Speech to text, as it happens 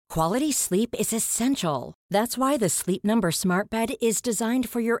Quality sleep is essential. That's why the Sleep Number Smart Bed is designed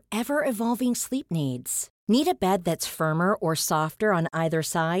for your ever-evolving sleep needs. Need a bed that's firmer or softer on either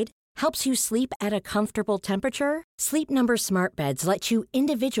side? Helps you sleep at a comfortable temperature? Sleep Number Smart Beds let you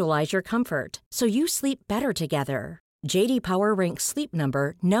individualize your comfort, so you sleep better together. J.D. Power ranks Sleep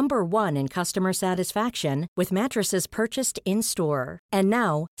Number number 1 in customer satisfaction with mattresses purchased in-store. And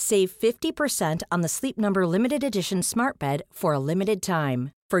now, save 50% on the Sleep Number Limited Edition Smart Bed for a limited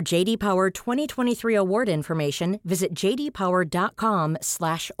time. For J.D. Power 2023 award information, visit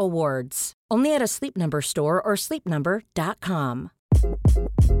jdpower.com/awards. Only at a Sleep Number store or sleepnumber.com.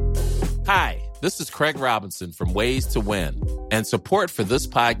 Hi, this is Craig Robinson from Ways to Win, and support for this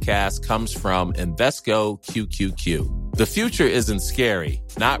podcast comes from Invesco QQQ. The future isn't scary.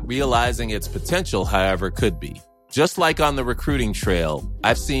 Not realizing its potential, however, could be. Just like on the recruiting trail,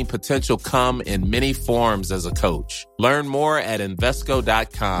 I've seen potential come in many forms as a coach. Learn more at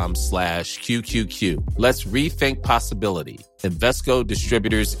Invesco.com/QQQ. Let's rethink possibility. Invesco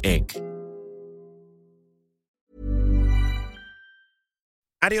Distributors, Inc.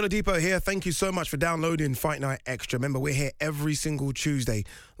 Adi Oladipo here. Thank you so much for downloading Fight Night Extra. Remember, we're here every single Tuesday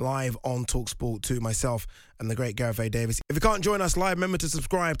live on TalkSport 2, myself and the great Gareth A. Davis. If you can't join us live, remember to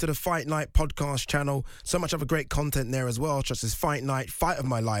subscribe to the Fight Night podcast channel. So much other great content there as well, such as Fight Night, Fight of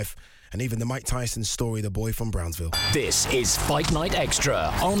My Life, and even the Mike Tyson story, The Boy from Brownsville. This is Fight Night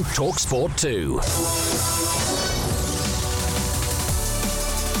Extra on TalkSport 2.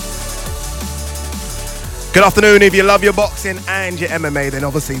 Good afternoon. If you love your boxing and your MMA, then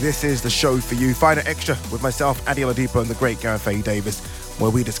obviously this is the show for you. Fight Night Extra with myself, Adi Oladipo, and the great Gareth A. Davis, where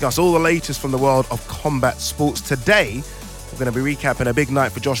we discuss all the latest from the world of combat sports. Today, we're going to be recapping a big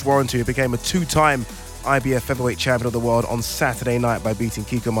night for Josh Warrington, who became a two-time IBF featherweight champion of the world on Saturday night by beating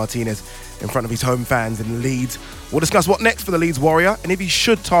Kiko Martinez in front of his home fans in Leeds. We'll discuss what next for the Leeds Warrior and if he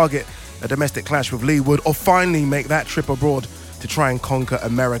should target a domestic clash with Lee Wood or finally make that trip abroad to try and conquer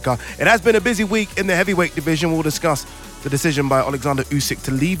America. It has been a busy week in the heavyweight division. We'll discuss the decision by Alexander Usyk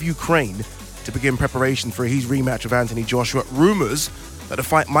to leave Ukraine to begin preparation for his rematch with Anthony Joshua. Rumours that the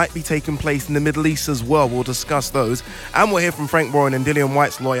fight might be taking place in the Middle East as well. We'll discuss those. And we'll hear from Frank Warren and Dillian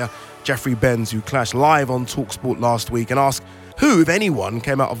White's lawyer, Jeffrey Benz, who clashed live on TalkSport last week, and ask who, if anyone,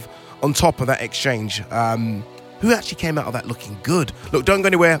 came out on top of that exchange. Who actually came out of that looking good? Look, don't go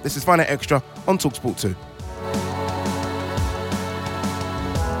anywhere. This is Fight Night Extra on TalkSport 2.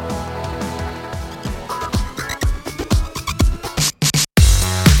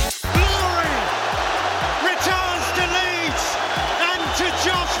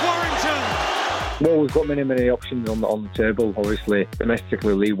 Well, we've got many options on the table. Obviously,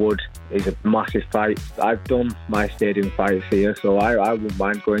 domestically, Lee Wood is a massive fight. I've done my stadium fights here, so I wouldn't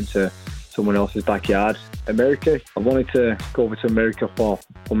mind going to someone else's backyard. America, I wanted to go over to America for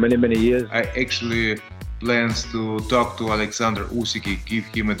many years. I actually plans to talk to Alexander Usyk, give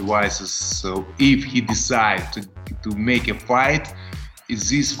him advices. So if he decides to make a fight,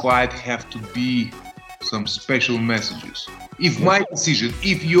 this fight have to be some special messages. If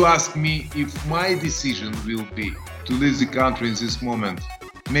you ask me, if my decision will be to leave the country in this moment,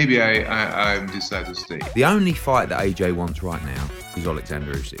 maybe I decide to stay. The only fight that AJ wants right now is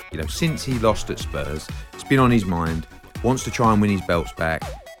Alexander Usyk. Since he lost at Spurs, it's been on his mind, wants to try and win his belts back,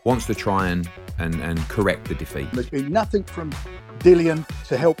 wants to try and correct the defeat. There's been nothing from Dillian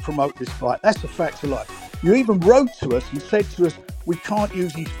to help promote this fight. That's a fact of life. You even wrote to us and said to us, we can't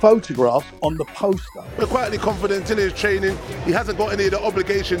use his photographs on the poster. We're quietly confident in his training. He hasn't got any of the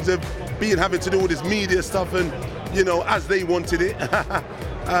obligations of having to do all this media stuff and, as they wanted it.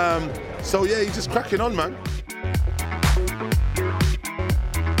 So yeah, he's just cracking on, man.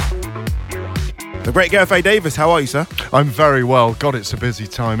 The great Gareth A. Davis, how are you, sir? I'm very well. God, it's a busy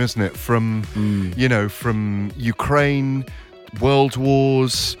time, isn't it? From Ukraine, World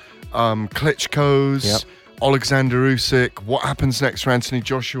Wars, Klitschko's, yep. Alexander Usyk, what happens next for Anthony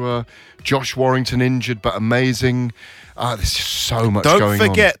Joshua, Josh Warrington injured but amazing. There's just so much going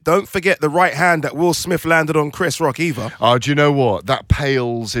on. Don't forget the right hand that Will Smith landed on Chris Rock either. Do you know what? That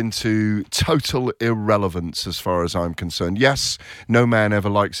pales into total irrelevance as far as I'm concerned. Yes, no man ever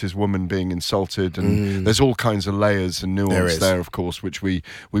likes his woman being insulted, and there's all kinds of layers and nuance there, of course, which we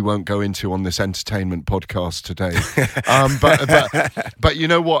won't go into on this entertainment podcast today. But you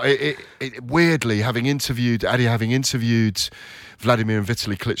know what? It weirdly, having interviewed Vladimir and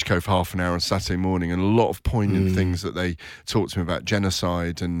Vitaly Klitschko for half an hour on Saturday morning, and a lot of poignant things that they talked to me about,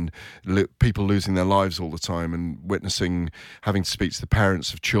 genocide and people losing their lives all the time, and having to speak to the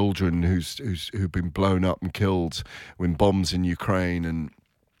parents of children who've been blown up and killed in bombs in Ukraine, and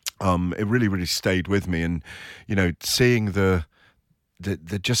it really stayed with me. And seeing the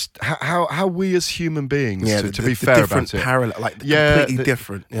just how we as human beings, to be the fair different about it, parallel, like completely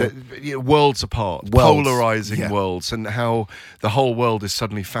different, worlds apart, polarizing worlds, and how the whole world is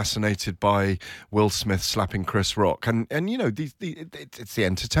suddenly fascinated by Will Smith slapping Chris Rock, and you know, it's the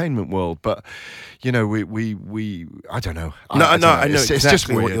entertainment world, but you know, we I don't know. I know it's exactly just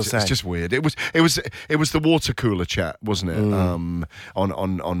weird. What you're saying. It's just weird. It was the water cooler chat, wasn't it?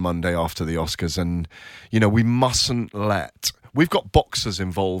 On Monday after the Oscars, and you know, we mustn't let. We've got boxers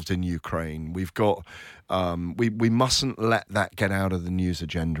involved in Ukraine. We've got. We mustn't let that get out of the news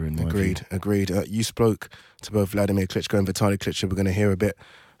agenda. In my view. Agreed. You spoke to both Vladimir Klitschko and Vitaly Klitschko. We're going to hear a bit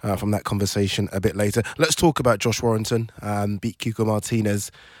from that conversation a bit later. Let's talk about Josh Warrington. Beat Kiko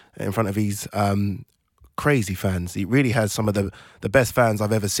Martinez in front of his crazy fans. He really has some of the best fans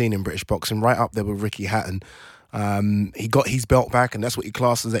I've ever seen in British boxing, right up there with Ricky Hatton. He got his belt back, and that's what he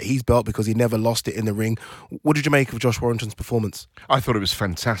classes as his belt because he never lost it in the ring. What did you make of Josh Warrington's performance? I thought it was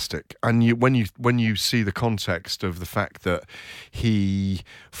fantastic, and when you see the context of the fact that he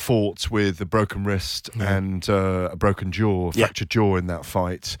fought with a broken wrist and a broken jaw, fractured jaw in that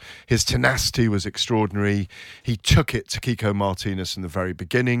fight, his tenacity was extraordinary. He took it to Kiko Martinez in the very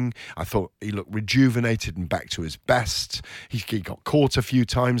beginning. I thought he looked rejuvenated and back to his best. He got caught a few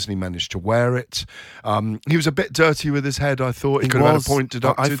times and he managed to wear it. He was a bit dirty with his head, I thought. He could have had a point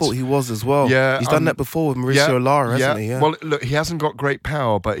deducted. I thought he was as well. Yeah, he's done that before with Mauricio Lara, hasn't he? Yeah. Well, look, he hasn't got great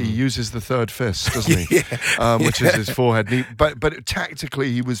power, but he uses the third fist, doesn't he? Which is his forehead. But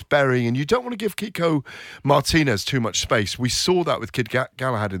tactically, he was burying, and you don't want to give Kiko Martinez too much space. We saw that with Kid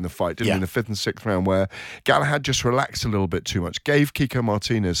Galahad in the fight, didn't we, in the 5th and 6th round, where Galahad just relaxed a little bit too much, gave Kiko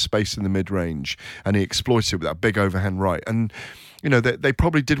Martinez space in the mid-range, and he exploited it with that big overhand right. And you know, they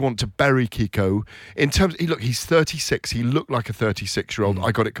probably did want to bury Kiko. In terms, he's 36. He looked like a 36-year-old.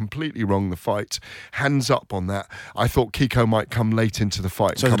 I got it completely wrong, the fight. Hands up on that. I thought Kiko might come late into the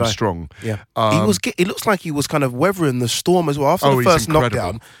fight and come strong. Yeah. He looks like he was kind of weathering the storm as well. After the first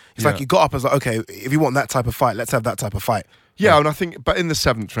knockdown, it's like he got up and was like, okay, if you want that type of fight, let's have that type of fight. Yeah, and I think, but in the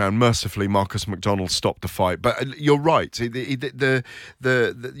 7th round, mercifully, Marcus McDonald stopped the fight. But you're right.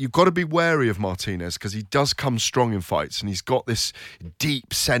 You've got to be wary of Martinez because he does come strong in fights, and he's got this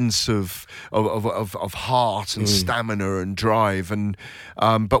deep sense of heart and stamina and drive. And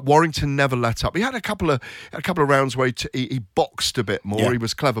but Warrington never let up. He had a couple of rounds where he boxed a bit more. Yeah. He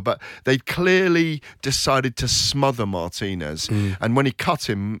was clever, but they clearly decided to smother Martinez. And when he cut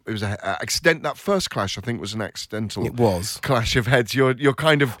him, it was an accident. That first clash, I think, was an accidental. It was. Clash of heads. You're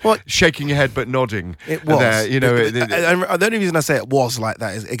kind of shaking your head but nodding. It was. There, you know, and the only reason I say it was like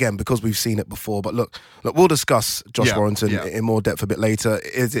that is, again, because we've seen it before. But look, we'll discuss Josh Warrington in more depth a bit later.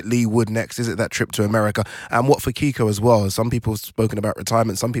 Is it Lee Wood next? Is it that trip to America? And what for Kiko as well? Some people have spoken about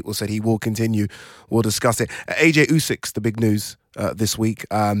retirement. Some people said he will continue. We'll discuss it. AJ Usyk's the big news this week.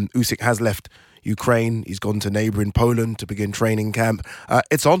 Usyk has left Ukraine. He's gone to neighbouring Poland to begin training camp.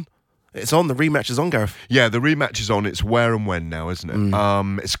 It's on. It's on. The rematch is on, Gareth. Yeah, the rematch is on. It's where and when now, isn't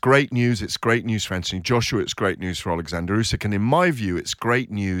it? It's great news. It's great news for Anthony Joshua. It's great news for Alexander Usyk. And in my view, it's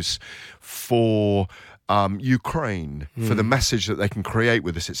great news for Ukraine, for the message that they can create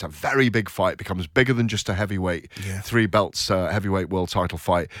with this. It's a very big fight. It becomes bigger than just a heavyweight, 3 belts heavyweight world title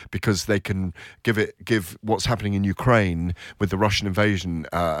fight, because they can give what's happening in Ukraine with the Russian invasion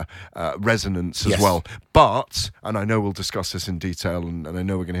resonance as well. But, and I know we'll discuss this in detail, and I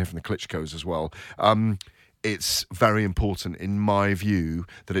know we're going to hear from the Klitschkos as well, it's very important, in my view,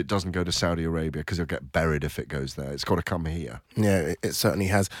 that it doesn't go to Saudi Arabia, because it'll get buried if it goes there. It's got to come here. Yeah, it certainly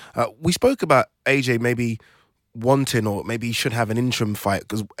has. We spoke about AJ maybe wanting, or maybe he should have an interim fight,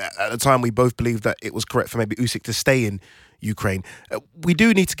 because at the time we both believed that it was correct for maybe Usyk to stay in Ukraine. We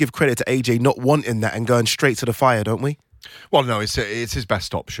do need to give credit to AJ not wanting that and going straight to the fire, don't we? Well, no, it's his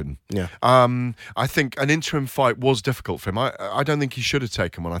best option. Yeah. I think an interim fight was difficult for him. I don't think he should have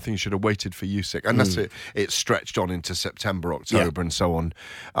taken one. I think he should have waited for Usyk, unless it stretched on into September, October, and so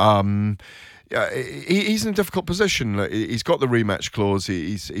on. He's in a difficult position. He's got the rematch clause.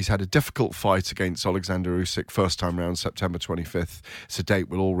 He's had a difficult fight against Alexander Usyk first time round, September 25th. It's a date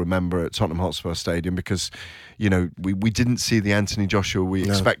we'll all remember at Tottenham Hotspur Stadium, because, you know, we didn't see the Anthony Joshua we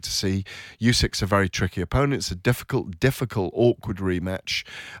expect to see. Usyk's a very tricky opponent. It's a difficult, awkward rematch.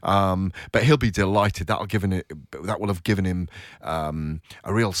 But he'll be delighted. That will have given him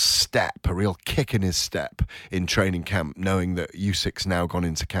a real kick in his step in training camp, knowing that Usyk's now gone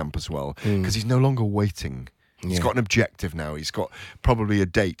into camp as well, because he's no longer waiting. He's got an objective now. He's got probably a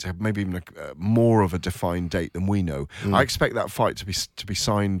date, maybe even more of a defined date than we know. I expect that fight to be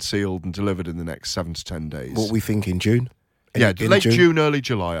signed, sealed, and delivered in the next 7 to 10 days. What we think in June? late June, early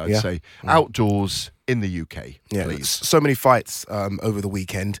July, I'd say. Outdoors in the UK, please. So many fights over the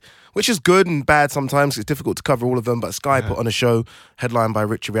weekend, which is good and bad sometimes. It's difficult to cover all of them, but Sky put on a show headlined by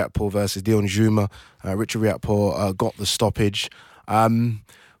Richard Riakporhe versus Dion Juma. Richard Riakporhe got the stoppage.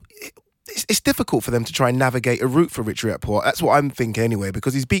 It's difficult for them to try and navigate a route for Richard Riakporhe. That's what I'm thinking anyway,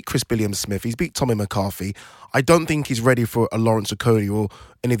 because he's beat Chris Billiams-Smith, he's beat Tommy McCarthy. I don't think he's ready for a Lawrence Okolie or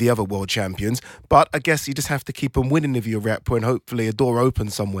any of the other world champions, but I guess you just have to keep him winning if you're Riakporhe and hopefully a door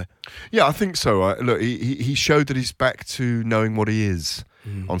opens somewhere. Yeah, I think so. Look, he showed that he's back to knowing what he is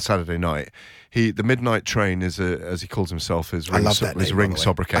on Saturday night. The Midnight Train is as he calls himself, his ring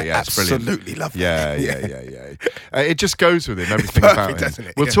sobriquet. Yeah, it's brilliant. Absolutely love that. Yeah. It just goes with him, everything about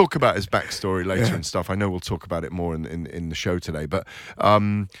him. We'll talk about his backstory later and stuff. I know we'll talk about it more in the show today. But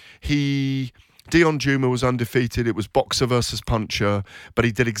Dion Juma was undefeated. It was boxer versus puncher, but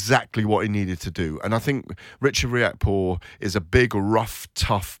he did exactly what he needed to do. And I think Richard Riakporhe is a big, rough,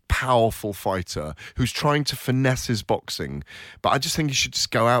 tough, powerful fighter who's trying to finesse his boxing. But I just think he should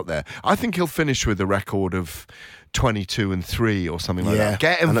just go out there. I think he'll finish with a record of 22-3 or something like that.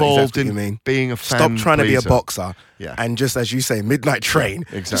 Get involved in being a fan. Stop trying pleaser. to be a boxer. Yeah. And just, as you say, Midnight Train.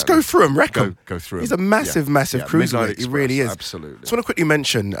 Exactly. Just go through him, wreck him. Go through him. He's a massive cruiserweight. He really is. Absolutely. Just want to quickly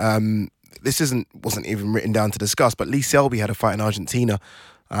mention, this wasn't even written down to discuss, but Lee Selby had a fight in Argentina.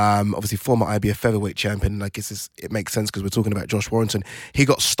 Obviously, former IBF featherweight champion. It makes sense because we're talking about Josh Warrington. He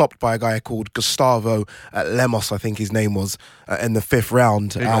got stopped by a guy called Gustavo Lemos, I think his name was, in the 5th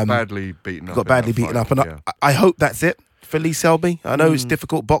round. He got badly beaten up. And I hope that's it for Lee Selby. I know it's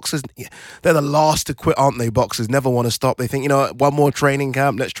difficult. Boxers, they're the last to quit, aren't they? Boxers never want to stop. They think, one more training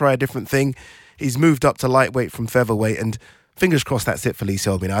camp, let's try a different thing. He's moved up to lightweight from featherweight, and fingers crossed that's it for Lee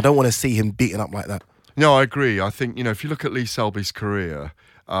Selby. Now, I don't want to see him beaten up like that. No, I agree. I think, if you look at Lee Selby's career,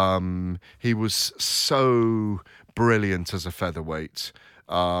 he was so brilliant as a featherweight.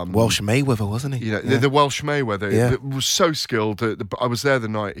 Welsh Mayweather, wasn't he? The Welsh Mayweather. It was so skilled. I was there the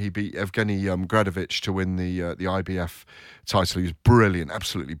night he beat Evgeny Gradovich to win the IBF title. He was brilliant,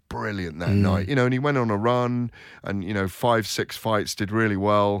 absolutely brilliant that night. And he went on a run and, 5-6 fights, did really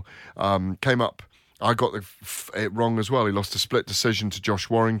well. Came up. I got it wrong as well. He lost a split decision to Josh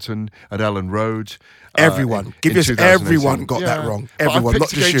Warrington at Ellen Road. Everyone got that wrong. Everyone, I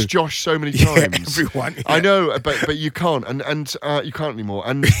picked against Josh so many times. Everyone. I know, but you can't, and you can't anymore.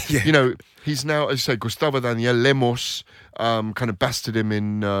 And he's now, as you say, Gustavo Daniel Lemos kind of bested him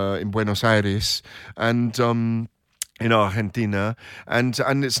in Buenos Aires, and in Argentina, and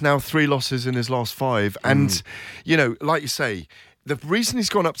it's now 3 losses in his last 5. And like you say, the reason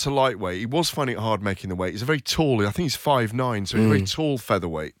he's gone up to lightweight, he was finding it hard making the weight. He's a very tall, I think he's 5'9", so he's a very tall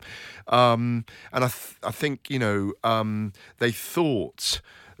featherweight. And I think, they thought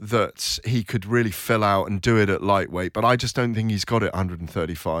that he could really fill out and do it at lightweight, but I just don't think he's got it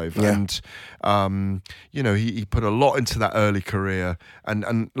 135. Yeah. And, he put a lot into that early career.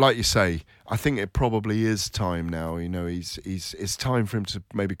 And like you say, I think it probably is time now. It's time for him to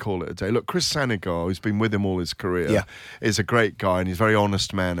maybe call it a day. Look, Chris Sanigar, who's been with him all his career, is a great guy, and he's a very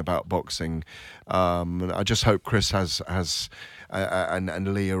honest man about boxing. And I just hope Chris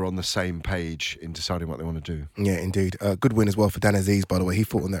and Lee are on the same page in deciding what they want to do. Yeah, indeed. Good win as well for Dan Aziz, by the way. He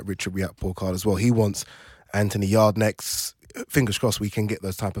fought on that Richard Riakporhe card as well. He wants Anthony Yarde next. Fingers crossed we can get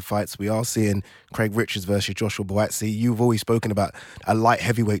those type of fights. We are seeing Craig Richards versus Joshua Buatsi. You've always spoken about a light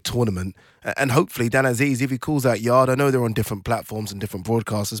heavyweight tournament. And hopefully Dan Aziz, if he calls out Yarde, I know they're on different platforms and different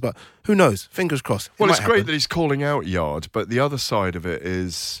broadcasters, but who knows? Fingers crossed. Well, it's great that he's calling out Yarde, but the other side of it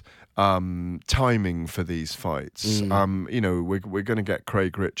is timing for these fights. We're going to get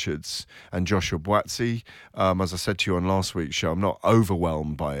Craig Richards and Joshua Buatsi. As I said to you on last week's show, I'm not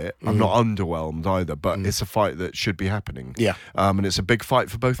overwhelmed by it. I'm not underwhelmed either, but it's a fight that should be happening. Yeah. And it's a big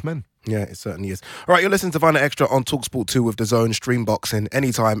fight for both men. Yeah, it certainly is. All right, you're listening to Find It Extra on TalkSport 2 with DAZN, stream boxing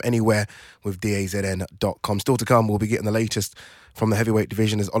anytime, anywhere with DAZN.com. Still to come, we'll be getting the latest from the heavyweight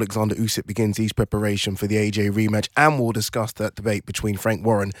division as Alexander Usyk begins his preparation for the AJ rematch, and we'll discuss that debate between Frank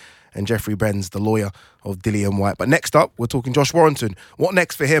Warren and Jeffrey Benz, the lawyer of Dillian Whyte. But next up, we're talking Josh Warrington. What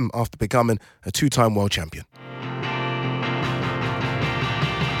next for him after becoming a 2-time world champion?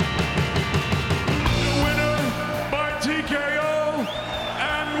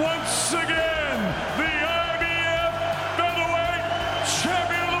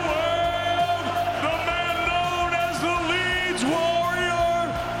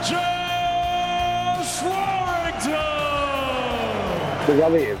 The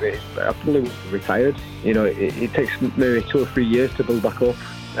reality of it is I probably would have retired. It takes maybe 2 or 3 years to build back up.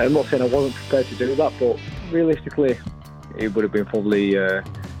 I'm not saying I wasn't prepared to do that, but realistically, it would have been probably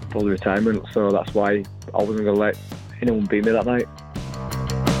retirement. So that's why I wasn't going to let anyone beat me that night.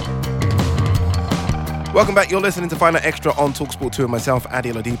 Welcome back. You're listening to Fight Night Extra on TalkSport 2 with myself,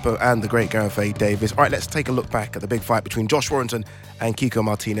 Adi Oladipo, and the great Gareth A. Davis. All right, let's take a look back at the big fight between Josh Warrington and Kiko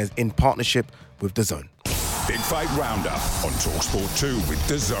Martinez in partnership with DAZN. Big Fight Roundup on TalkSport 2 with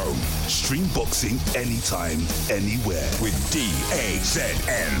DAZN. Stream boxing anytime, anywhere with DAZN.com.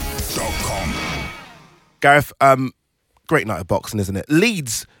 Gareth, great night of boxing, isn't it?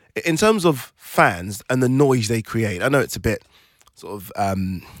 Leeds, in terms of fans and the noise they create, I know it's a bit sort of, I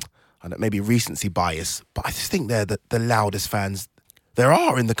don't know, maybe recency bias, but I just think they're the loudest fans there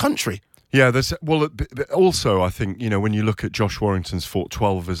are in the country. Yeah, also I think, you know, when you look at Josh Warrington's fought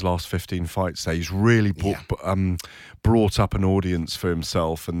 12 of his last 15 fights there, he's really brought up an audience for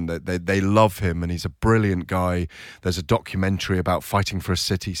himself, and they love him, and he's a brilliant guy. There's a documentary about fighting for a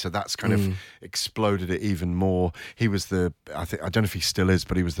city, so that's kind of exploded it even more. He was I don't know if he still is,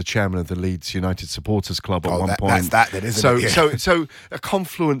 but he was the chairman of the Leeds United Supporters Club at one point. That's that, isn't it? Yeah. So a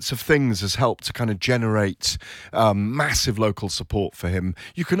confluence of things has helped to kind of generate massive local support for him.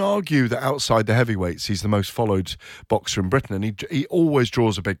 You can argue that outside the heavyweights, he's the most followed boxer in Britain, and he always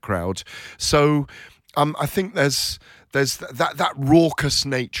draws a big crowd. So I think there's that raucous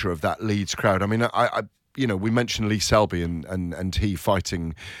nature of that Leeds crowd. I mean, I you know, we mentioned Lee Selby and he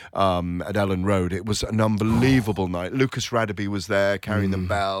fighting at Ellen Road. It was an unbelievable night. Lucas Radaby was there carrying the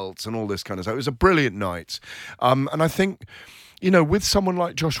belts and all this kind of stuff. It was a brilliant night. And I think, you know, with someone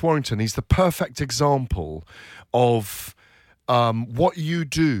like Josh Warrington, he's the perfect example of what you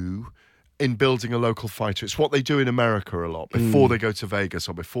do in building a local fighter. It's what they do in America a lot. Before they go to Vegas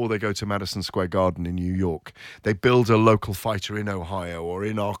or before they go to Madison Square Garden in New York, they build a local fighter in Ohio or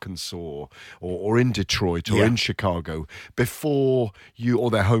in Arkansas or in Detroit or in Chicago or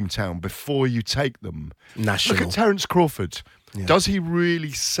their hometown, before you take them. National. Look at Terence Crawford. Yeah. Does he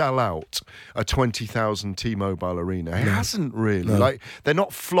really sell out a 20,000 T-Mobile arena? He hasn't really. No. Like, they're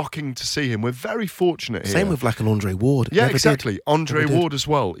not flocking to see him. We're very fortunate here. Same with like an Andre Ward. Yeah, exactly. Andre Ward as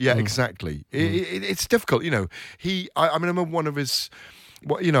well. Yeah, exactly. It's difficult, you know. I remember one of his.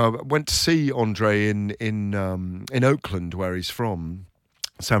 Well, you know, I went to see Andre in Oakland, where he's from,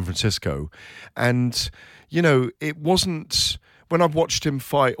 San Francisco, and you know, it wasn't. When I've watched him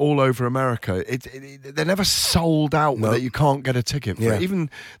fight all over America, they're never sold out that you can't get a ticket for it. Even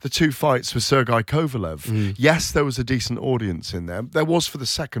the two fights with Sergei Kovalev, yes, there was a decent audience in there. There was for the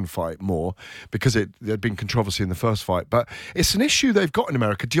second fight more, because there'd been controversy in the first fight. But it's an issue they've got in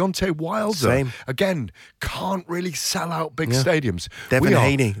America. Deontay Wilder, again, can't really sell out big stadiums. Devin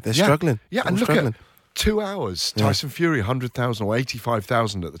Haney, they're struggling. Yeah, and look at 2 hours. Tyson Fury, 100,000 or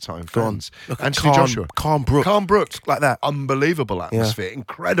 85,000 at the time. Fans. Anthony Joshua. Calm Brooks. Like that. Unbelievable atmosphere. Yeah.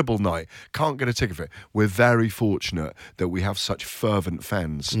 Incredible night. Can't get a ticket for it. We're very fortunate that we have such fervent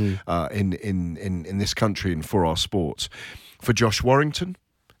fans in this country and for our sport. For Josh Warrington,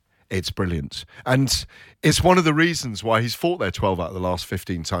 it's brilliant. And it's one of the reasons why he's fought there 12 out of the last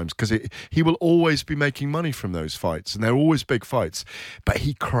 15 times, because he will always be making money from those fights, and they're always big fights. But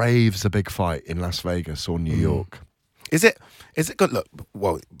he craves a big fight in Las Vegas or New York. Is it good? Look,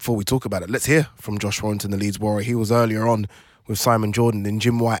 well, before we talk about it, let's hear from Josh Warrington, the Leeds Warrior. He was earlier on with Simon Jordan and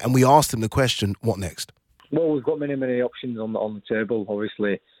Jim White, and we asked him the question, what next? Well, we've got many options on the table.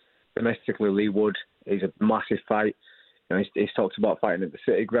 Obviously, domestically, Lee Wood is a massive fight. You know, he's talked about fighting at the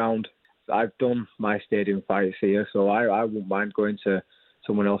City Ground. I've done my stadium fights here, so I wouldn't mind going to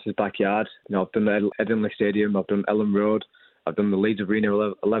someone else's backyard. You know, I've done the Headingley Stadium, I've done Ellen Road, I've done the Leeds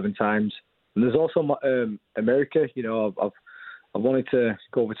Arena 11 times. And there's also America. You know, I've wanted to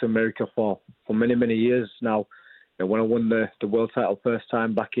go over to America for many years now. You know, when I won the world title first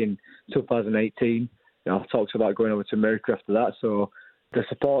time back in 2018, you know, I've talked about going over to America after that. So the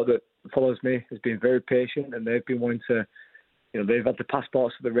support that follows me has been very patient, and they've been wanting to. You know, they've had the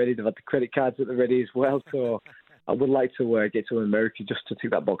passports at the ready, they've had the credit cards at the ready as well. So I would like to get to America just to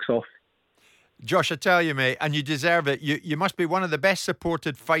tick that box off. Josh, I tell you, mate, and you deserve it. You must be one of the best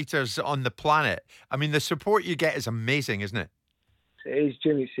supported fighters on the planet. I mean, the support you get is amazing, isn't it? It is,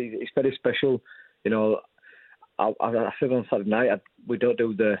 Jim. It's very special. You know, I said on Saturday night, we don't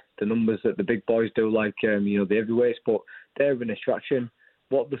do the numbers that the big boys do, like you know, the heavyweights, but they're an attraction.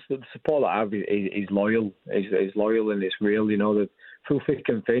 What the support that I have is loyal. Is loyal, and it's real. You know, through thick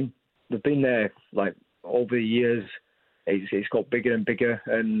and thin, they've been there like over the years. It's got bigger and bigger,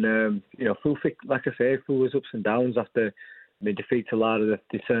 and you know, through thick, like I say, through his ups and downs. After my defeat to Lara,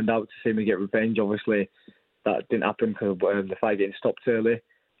 they turned out to see me get revenge. Obviously, that didn't happen because the fight getting stopped early.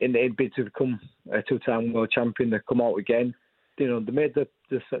 In the bid to become a two-time world champion, they come out again. You know, they made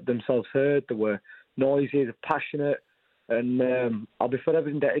themselves heard. They were noisy, they're passionate. And I'll be forever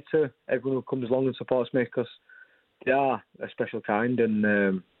indebted to everyone who comes along and supports me, because They are a special kind,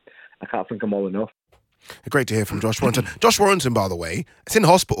 and I can't think of them all enough. Great to hear from Josh Warrington. Josh Warrington, by the way, is in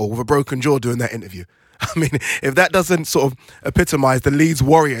hospital with a broken jaw doing that interview. I mean, if that doesn't sort of epitomise the Leeds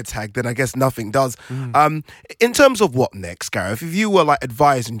Warrior tag, then I guess nothing does. In terms of what next, Gareth, if you were like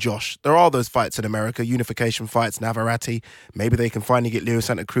advising Josh, there are those fights in America, unification fights, Navarrete, maybe they can finally get Leo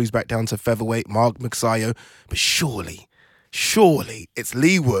Santa Cruz back down to featherweight, Mark Magsayo, but surely it's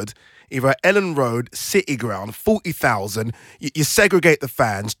Leigh Wood, either Ellen Road, City Ground, 40,000. You segregate the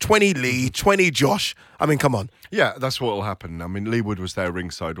fans, 20 Lee, 20 Josh. I mean, come on. Yeah, that's what will happen. I mean, Leigh Wood was there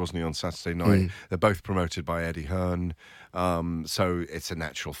ringside, wasn't he, on Saturday night? They're both promoted by Eddie Hearn. So it's a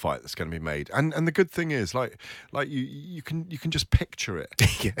natural fight that's going to be made. And the good thing is, like you can just picture it.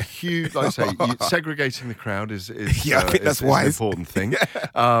 Huge, like I say, segregating the crowd is I think that's an important thing.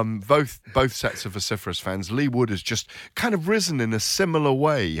 Both sets of vociferous fans. Leigh Wood has just kind of risen in a similar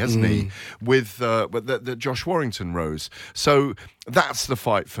way, hasn't he? With that Josh Warrington rose. So that's the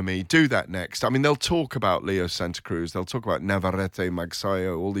fight for me. Do that next. I mean, they'll talk about Leo Santa Cruz. They'll talk about Navarrete,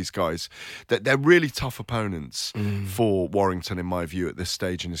 Magsayo, all these guys. They're really tough opponents for Warrington, in my view, at this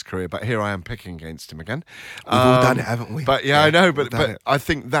stage in his career. But here I am picking against him again. We've all done it, haven't we? But yeah, I know. But I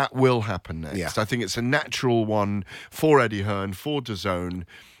think that will happen next. Yeah. I think it's a natural one for Eddie Hearn, for DAZN.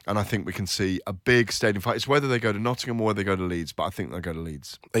 And I think we can see a big stadium fight. It's whether they go to Nottingham or whether they go to Leeds, but I think they'll go to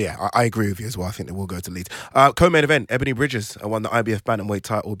Leeds. Yeah, I agree with you as well. I think they will go to Leeds. Co-main event, Ebony Bridges won the IBF Bantamweight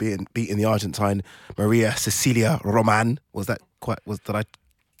title, beating the Argentine Maria Cecilia Roman. Did I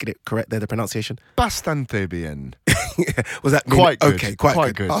get it correct there, the pronunciation? Bastante bien. Was that quite good? Okay,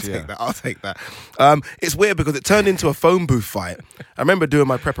 quite good. I'll take that. It's weird because it turned into a phone booth fight. I remember doing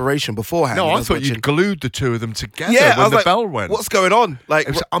my preparation beforehand. No, I thought you'd glued the two of them together when the bell went. What's going on? Like,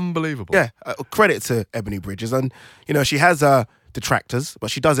 it was unbelievable. Yeah, credit to Ebony Bridges, and she has detractors,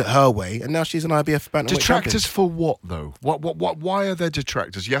 but she does it her way, and now she's an IBF bantamweight Detractors champion. For what though? What? Why are there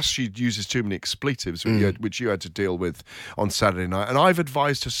detractors? Yes, she uses too many expletives, which you had to deal with on Saturday night. And I've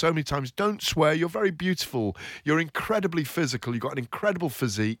advised her so many times: don't swear. You're very beautiful. You're incredibly physical. You've got an incredible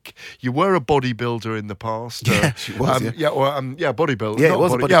physique. You were a bodybuilder in the past. Yeah, she was. Bodybuilder. Yeah, it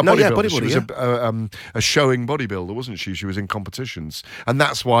was bodybuilder. She was a showing bodybuilder, wasn't she? She was in competitions, and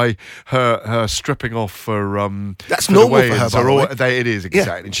that's why her stripping off for that's normal for her. It is,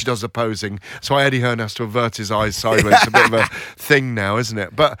 exactly. Yeah. And she does the posing. So Eddie Hearn has to avert his eyes sideways. It's a bit of a thing now, isn't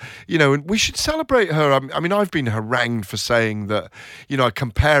it? But, we should celebrate her. I mean, I've been harangued for saying that,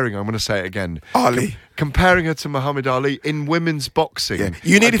 comparing, I'm going to say it again. Ali. Comparing her to Muhammad Ali in women's boxing. Yeah.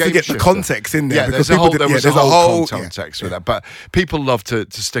 You needed to get the context in there. Yeah, because there was a whole context with that. But people love to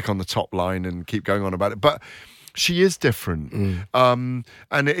stick on the top line and keep going on about it. But she is different. And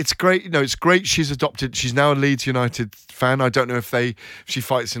it's great. It's great she's adopted. She's now a Leeds United fan. I don't know if she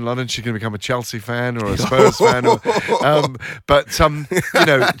fights in London, she's going to become a Chelsea fan or a Spurs fan.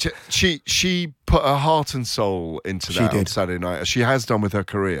 She put her heart and soul into that on Saturday night, as she has done with her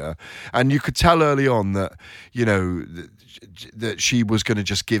career. And you could tell early on that, that she was going to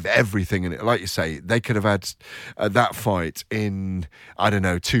just give everything in it. Like you say, they could have had that fight in,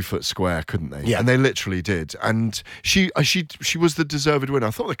 2 foot square, couldn't they? Yeah. And they literally did. And she was the deserved winner.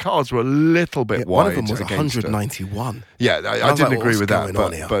 I thought the cards were a little bit wide. One of them was 191. Yeah, I didn't agree with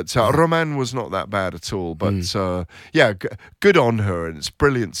that. But Roman was not that bad at all. But good on her, and it's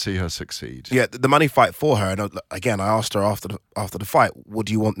brilliant to see her succeed. Yeah, the money fight for her. And again, I asked her after the fight, what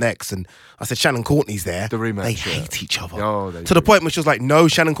do you want next? And I said, Shannon Courtney's there. The rematch. They hate each other. To the point where she was like, no,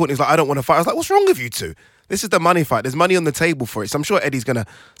 Shannon Courtney's like, I don't want to fight. I was like, what's wrong with you two? This is the money fight. There's money on the table for it. So I'm sure Eddie's going to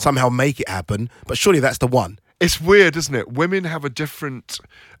somehow make it happen. But surely that's the one. It's weird, isn't it? Women have a different...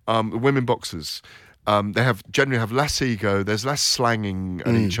 women boxers... they generally have less ego. There's less slanging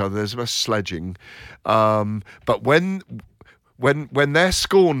at each other. There's less sledging. But when they're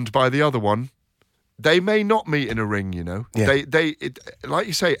scorned by the other one, they may not meet in a ring. Yeah. Like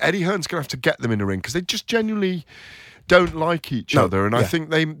you say, Eddie Hearn's going to have to get them in a ring because they just genuinely don't like each other, and I think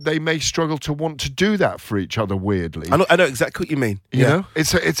they may struggle to want to do that for each other. Weirdly, I know exactly what you mean. You know,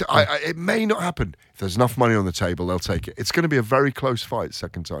 it may not happen. If there's enough money on the table, they'll take it. It's going to be a very close fight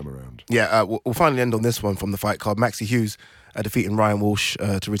second time around. Yeah, we'll finally end on this one from the fight card. Maxie Hughes defeating Ryan Walsh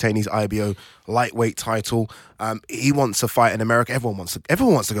to retain his IBO lightweight title. He wants to fight in America. Everyone wants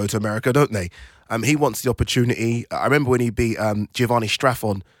to go to America, don't they? He wants the opportunity. I remember when he beat Giovanni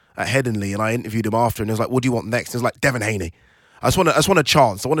Straffon at Headingley, and I interviewed him after, and he was like, what do you want next? He was like, Devin Haney. I just want a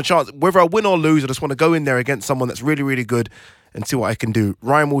chance. I want a chance. Whether I win or lose, I just want to go in there against someone that's really, really good and see what I can do.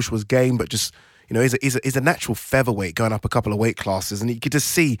 Ryan Walsh was game, but just, he's a natural featherweight going up a couple of weight classes, and you could just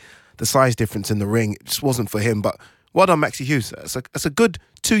see the size difference in the ring. It just wasn't for him, but well done, Maxie Hughes. It's a good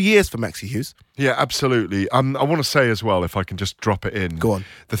 2 years for Maxi Hughes. Yeah, absolutely. I want to say as well, if I can just drop it in. Go on.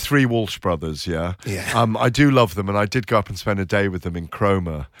 The three Walsh brothers, yeah? Yeah. I do love them, and I did go up and spend a day with them in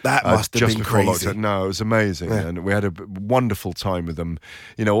Cromer. That must have just been before crazy. Lockdown. No, it was amazing, and we had a wonderful time with them.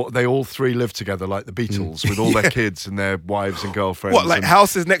 You know, they all three lived together like the Beatles, with all their kids and their wives and girlfriends. What, like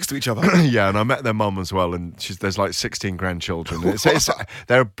houses next to each other? Yeah, and I met their mum as well, and there's like 16 grandchildren.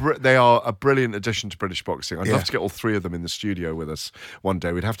 They are a brilliant addition to British boxing. I'd love to get all three of them in the studio with us one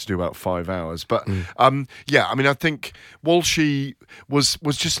day. We'd have to do about 5 hours, but yeah, I mean, I think Walshy was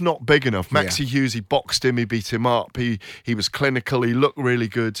just not big enough. Maxi Hughes, he boxed him, he beat him up, he was clinical, he looked really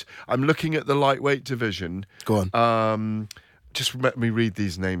good. I'm looking at the lightweight division. Go on. Just let me read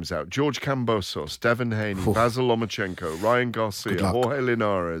these names out. George Kambosos, Devin Haney, Basil Lomachenko, Ryan Garcia, Jorge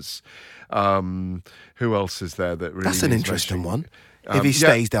Linares. Who else is there that really... That's an interesting one. If he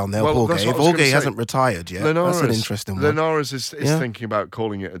stays down there, Jorge. If Jorge hasn't retired yet, Linares, that's an interesting one. Linares is thinking about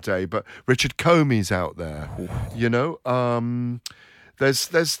calling it a day, but Richard Comey's out there. You know, there's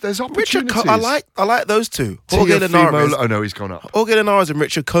opportunities. I like those two. Jorge Linares. Oh no, he's gone up. Jorge Linares and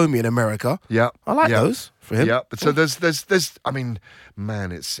Richard Comey in America. Yeah, I like those for him. Yeah, so there's. I mean,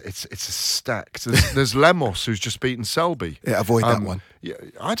 man, it's a stack. There's Lemos who's just beaten Selby. Yeah, avoid that one. Yeah,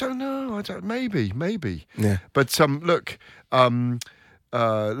 I don't know. Maybe. Yeah, but look.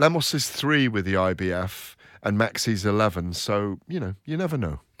 Lemos is 3 with the IBF and Maxi's 11, so, you know, you never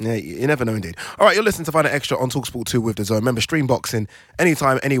know. Yeah, you never know indeed. All right, you're listening to Find Out Extra on TalkSport 2 with DAZN. Remember, stream boxing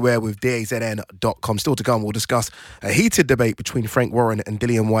anytime, anywhere with DAZN.com. Still to come, we'll discuss a heated debate between Frank Warren and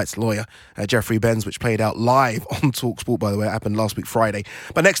Dillian White's lawyer, Jeffrey Benz, which played out live on TalkSport, by the way. It happened last week, Friday.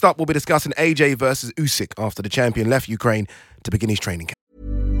 But next up, we'll be discussing AJ versus Usyk after the champion left Ukraine to begin his training camp.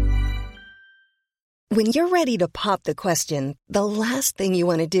 When you're ready to pop the question, the last thing you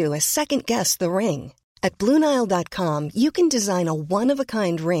want to do is second-guess the ring. At BlueNile.com, you can design a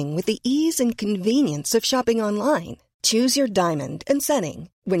one-of-a-kind ring with the ease and convenience of shopping online. Choose your diamond and setting.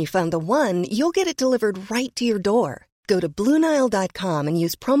 When you find the one, you'll get it delivered right to your door. Go to BlueNile.com and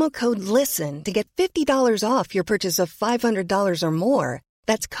use promo code LISTEN to get $50 off your purchase of $500 or more.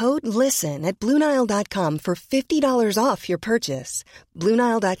 That's code LISTEN at BlueNile.com for $50 off your purchase.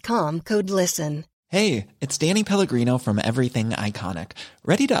 BlueNile.com, code LISTEN. Hey, it's Danny Pellegrino from Everything Iconic.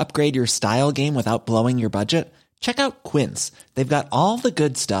 Ready to upgrade your style game without blowing your budget? Check out Quince. They've got all the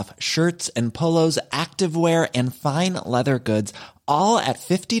good stuff, shirts and polos, activewear, and fine leather goods, all at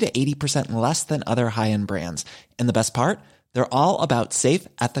 50 to 80% less than other high-end brands. And the best part? They're all about safe,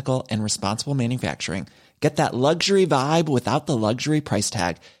 ethical, and responsible manufacturing. Get that luxury vibe without the luxury price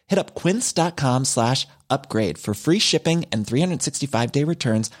tag. Hit up quince.com/upgrade for free shipping and 365-day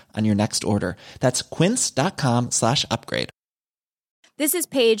returns on your next order. That's quince.com/upgrade. This is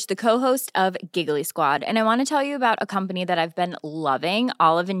Paige, the co-host of Giggly Squad, and I want to tell you about a company that I've been loving,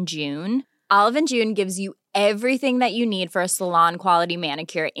 Olive & June. Olive & June gives you everything that you need for a salon-quality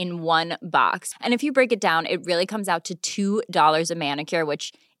manicure in one box. And if you break it down, it really comes out to $2 a manicure,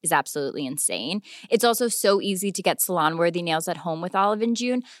 which is absolutely insane. It's also so easy to get salon-worthy nails at home with Olive &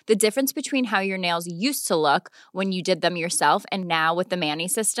 June. The difference between how your nails used to look when you did them yourself and now with the Mani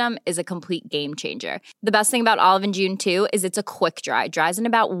system is a complete game changer. The best thing about Olive & June, too, is it's a quick dry. Dries in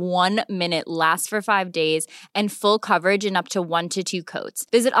about 1 minute, lasts for 5 days, and full coverage in up to 1 to 2 coats.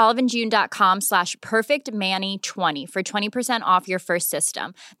 Visit oliveandjune.com/perfectmani20 for 20% off your first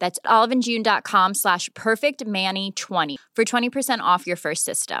system. That's oliveandjune.com/perfectmani20 for 20% off your first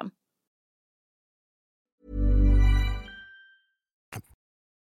system. And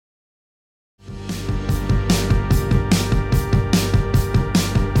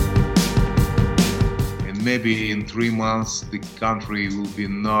maybe in 3 months the country will be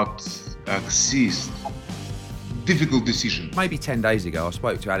not exist. Difficult decision. Maybe 10 days ago, I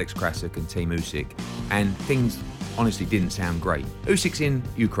spoke to Alex Krasik and Team Usyk, and things honestly didn't sound great. Usyk's in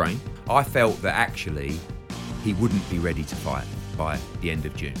Ukraine. I felt that actually he wouldn't be ready to fight by the end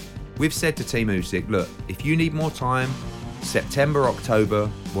of June. We've said to Team Usyk, look, if you need more time, September, October,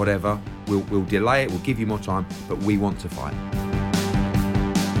 whatever, we'll delay it, we'll give you more time, but we want to fight.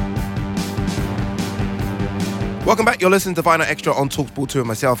 Welcome back. You're listening to Find Out Extra on TalkSport 2 and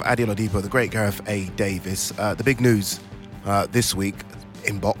myself, Adi Oladipo, the great Gareth A. Davis. The big news this week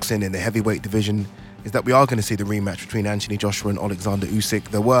in boxing in the heavyweight division is that we are going to see the rematch between Anthony Joshua and Alexander Usyk.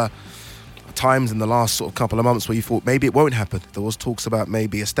 There were times in the last sort of couple of months where you thought maybe it won't happen. There was talks about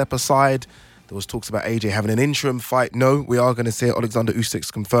maybe a step aside. There was talks about AJ having an interim fight. No, we are going to see it. Alexander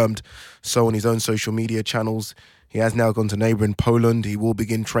Usyk's confirmed so on his own social media channels. He has now gone to neighbouring Poland. He will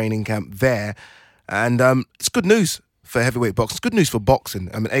begin training camp there. And it's good news for heavyweight boxing. It's good news for boxing.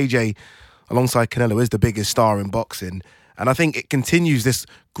 I mean, AJ, alongside Canelo, is the biggest star in boxing. And I think it continues this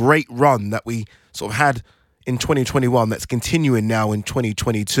great run that we sort of had in 2021 that's continuing now in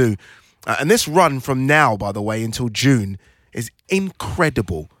 2022. And this run from now, by the way, until June is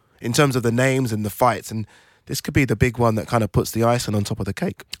incredible in terms of the names and the fights. And this could be the big one that kind of puts the icing on top of the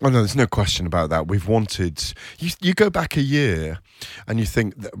cake. Oh, no, there's no question about that. We've wanted... You go back a year and you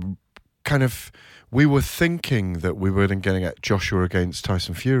think that kind of... We were thinking that we were going to get Joshua against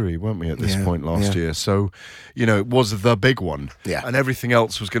Tyson Fury, weren't we, at this point last year? So, it was the big one. Yeah. And everything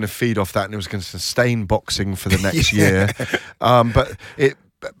else was going to feed off that, and it was going to sustain boxing for the next year. But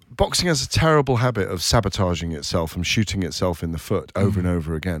boxing has a terrible habit of sabotaging itself and shooting itself in the foot over and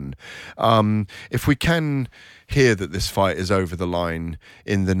over again. If we can hear that this fight is over the line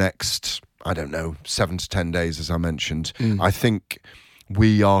in the next, 7 to 10 days, as I mentioned, I think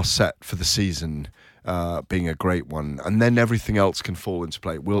we are set for the season being a great one, and then everything else can fall into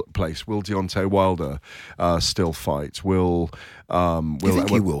place. Will Deontay Wilder still fight? Will you think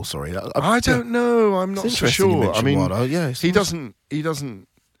he will? Sorry, I don't know. I'm not so sure. I mean, Wilder. Yeah, he doesn't.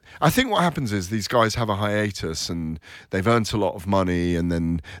 I think what happens is these guys have a hiatus and they've earned a lot of money, and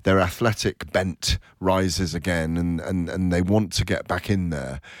then their athletic bent rises again, and they want to get back in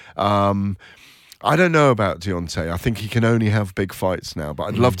there. I don't know about Deontay. I think he can only have big fights now, but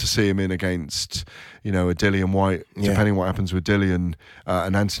I'd love to see him in against, a Dillian White, depending what happens with Dillian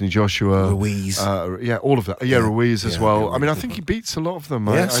and Anthony Joshua. Ruiz. All of that. Ruiz as well. Ruiz, I mean, I think he beats a lot of them.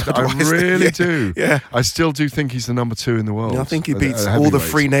 Yes, I really do. Yeah. I still do think he's the number 2 in the world. I think he beats all the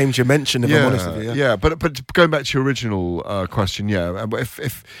 3 names you mentioned, if I'm honest with you. Yeah, but going back to your original question,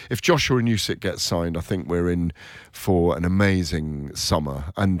 if Joshua and Usyk get signed, I think we're in for an amazing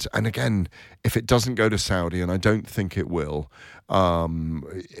summer. And again, if it doesn't go to Saudi, and I don't think it will,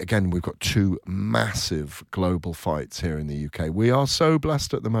 again, we've got 2 massive global fights here in the UK. We are so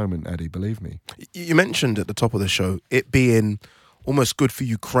blessed at the moment, Eddie, believe me. You mentioned at the top of the show it being almost good for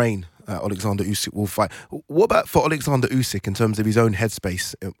Ukraine. Alexander Usyk will fight. What about for Alexander Usyk in terms of his own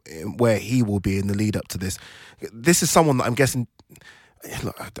headspace, where he will be in the lead up to this? This is someone that I'm guessing,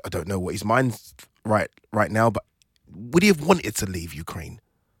 I don't know what his mind's right now, but would he have wanted to leave Ukraine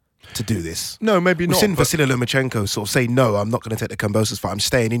to do this? No, maybe not. We've seen Vasily Lomachenko sort of say, no, I'm not going to take the Kambosos fight, I'm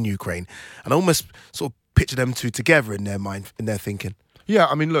staying in Ukraine. And I almost sort of picture them two together in their mind, in their thinking. Yeah,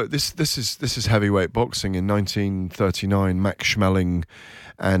 I mean, look, this is heavyweight boxing. In 1939, Max Schmeling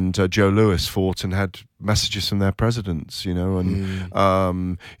and Joe Louis fought and had messages from their presidents, or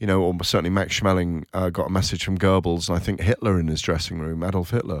certainly Max Schmeling got a message from Goebbels, and I think Hitler in his dressing room, Adolf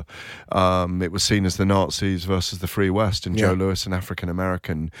Hitler. It was seen as the Nazis versus the Free West, and Joe Louis, an African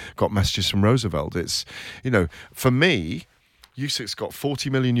American, got messages from Roosevelt. It's, for me, Usyk's got 40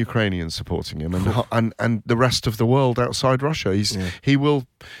 million Ukrainians supporting him, and the rest of the world outside Russia. He will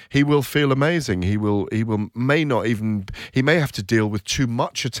feel amazing. He may have to deal with too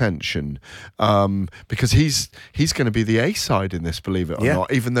much attention because he's going to be the A side in this, believe it or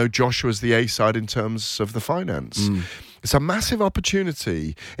not. Even though Joshua's the A side in terms of the finance. It's a massive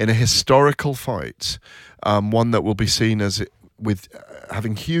opportunity in a historical fight, one that will be seen as with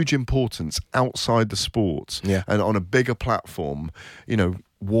having huge importance outside the sport and on a bigger platform,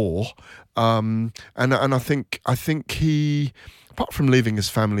 war. And I think he, apart from leaving his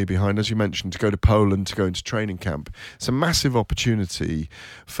family behind, as you mentioned, to go to Poland, to go into training camp, it's a massive opportunity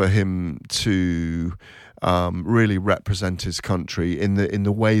for him to really represent his country in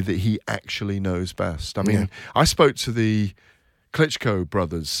the way that he actually knows best. I mean, I spoke to the Klitschko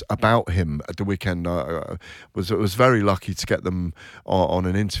brothers about him at the weekend. I was very lucky to get them on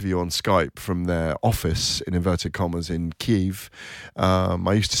an interview on Skype from their office, in inverted commas, in Kyiv.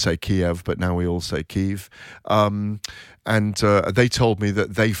 I used to say Kiev, but now we all say Kyiv. And they told me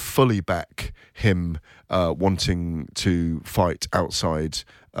that they fully back him wanting to fight outside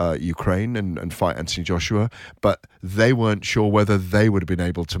Ukraine and fight Anthony Joshua, but they weren't sure whether they would have been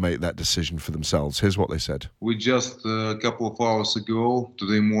able to make that decision for themselves. Here's what they said. We just a couple of hours ago,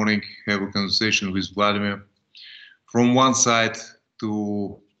 today morning, have a conversation with Vladimir. From one side,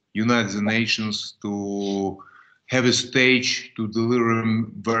 to unite the nations, to have a stage to deliver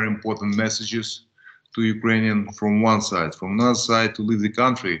very important messages to Ukrainian from one side. From another side, to leave the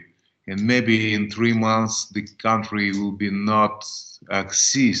country. And maybe in 3 months, the country will be not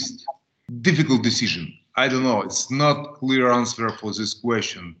exist. Difficult decision. I don't know. It's not clear answer for this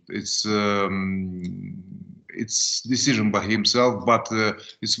question. It's decision by himself, but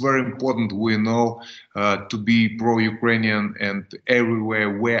it's very important. We know to be pro-Ukrainian and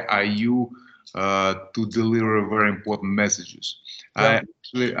everywhere. Where are you to deliver very important messages? I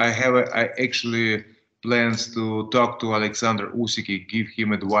actually plans to talk to Alexander Usyk, give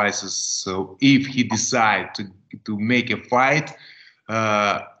him advices. So if he decide to make a fight,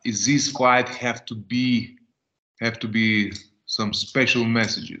 this fight have to be some special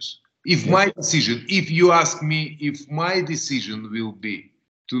messages. If you ask me, if my decision will be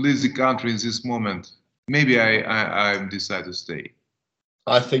to leave the country in this moment, maybe I decide to stay.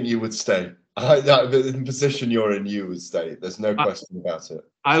 I think you would stay. The position you're in, you would stay. There's no question about it.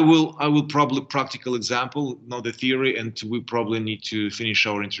 I will probably practical example, not the theory, and we probably need to finish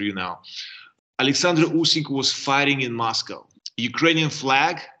our interview now. Alexander Usyk was fighting in Moscow. Ukrainian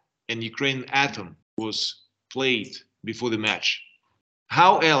flag and Ukrainian anthem was played before the match.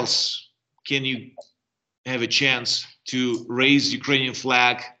 How else can you have a chance to raise Ukrainian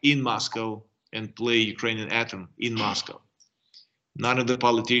flag in Moscow and play Ukrainian anthem in Moscow? None of the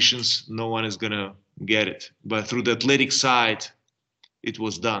politicians, no one is going to get it. But through the athletic side, it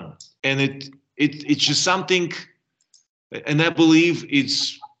was done. And it's just something, and I believe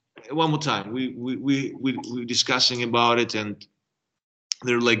it's, one more time, we're discussing about it, and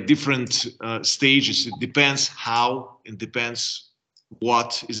there are like different stages. It depends how, it depends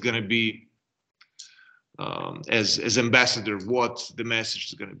what is going to be as ambassador, what the message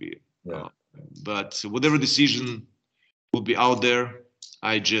is going to be. Yeah. But whatever decision will be out there,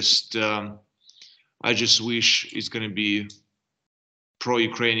 I just wish it's going to be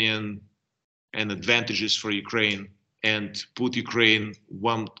pro-Ukrainian and advantages for Ukraine, and put Ukraine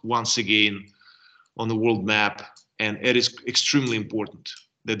once again on the world map. And it is extremely important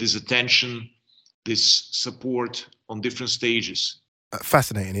that this attention, this support on different stages.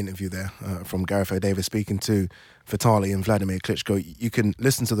 Fascinating interview there from Gareth A. Davis speaking to Vitaly and Vladimir Klitschko. You can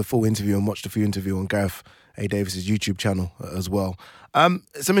listen to the full interview and watch the full interview on Gareth A. Davis's YouTube channel as well.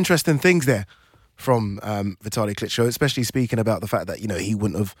 Some interesting things there from Vitaly Klitschko, especially speaking about the fact that, you know, he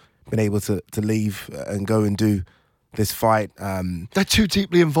wouldn't have been able to leave and go and do this fight. They're too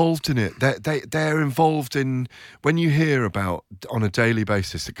deeply involved in it. They're involved in, when you hear about on a daily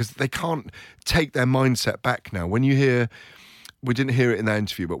basis, because they can't take their mindset back now. When you hear, we didn't hear it in that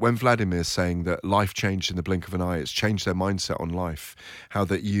interview, but when Vladimir's saying that life changed in the blink of an eye, it's changed their mindset on life. How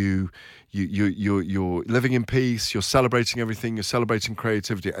that you're living in peace, you're celebrating everything, you're celebrating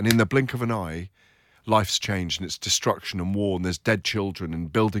creativity, and in the blink of an eye, life's changed and it's destruction and war and there's dead children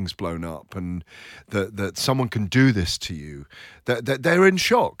and buildings blown up, and that someone can do this to you. They're in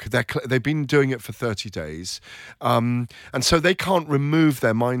shock. They've been doing it for 30 days. And so they can't remove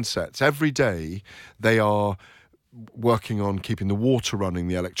their mindsets. Every day they are working on keeping the water running,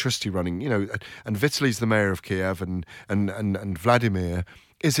 the electricity running, you know, and Vitaly's the mayor of Kiev, and Vladimir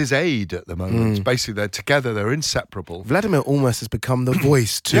is his aide at the moment. Basically, they're together, they're inseparable. Vladimir almost has become the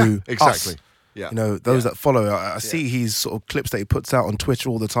voice to exactly. us. Yeah. You know, those that follow. I see his sort of clips that he puts out on Twitter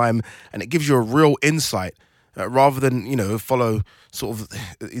all the time, and it gives you a real insight. Rather than, you know, follow sort of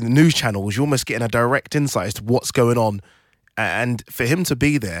the news channels, you're almost getting a direct insight as to what's going on. And for him to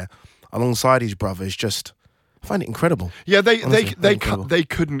be there alongside his brother is just, I find it incredible. Yeah, Honestly, they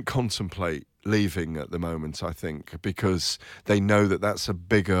couldn't contemplate leaving at the moment, I think, because they know that that's a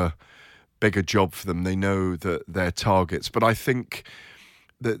bigger job for them. They know that they're targets. But I think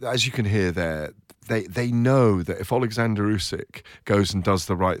that, as you can hear there, they know that if Alexander Usyk goes and does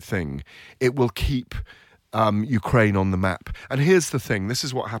the right thing, it will keep Ukraine on the map. And here's the thing, this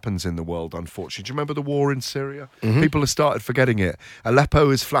is what happens in the world, unfortunately. Do you remember the war in Syria? People have started forgetting it. Aleppo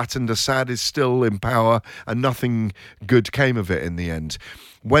is flattened, Assad is still in power, and nothing good came of it in the end.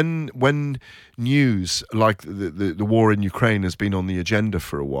 When news like the war in Ukraine has been on the agenda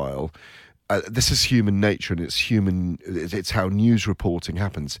for a while, this is human nature, and it's how news reporting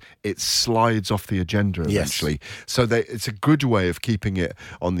happens. It slides off the agenda eventually. Yes. So it's a good way of keeping it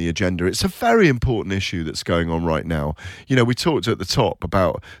on the agenda. It's a very important issue that's going on right now. You know, we talked at the top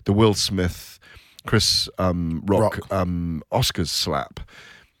about the Will Smith, Chris Rock. Oscars slap.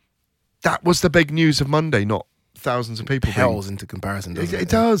 That was the big news of Monday, not thousands of people. Pales into comparison, doesn't it? It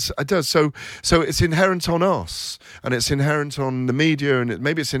does. So it's inherent on us, and it's inherent on the media, and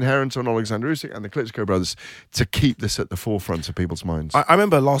maybe it's inherent on Alexander Usyk and the Klitschko brothers to keep this at the forefront of people's minds. I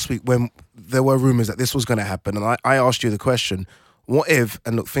remember last week when there were rumours that this was going to happen, and I asked you the question, what if,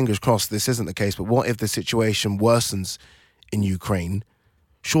 and look, fingers crossed this isn't the case, but what if the situation worsens in Ukraine?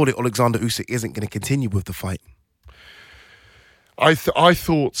 Surely Alexander Usyk isn't going to continue with the fight. I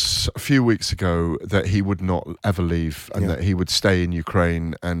thought a few weeks ago that he would not ever leave, and that he would stay in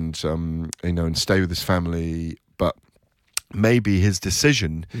Ukraine and and stay with his family. But maybe his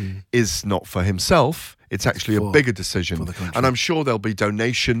decision is not for himself; It's actually a bigger decision. And I'm sure there'll be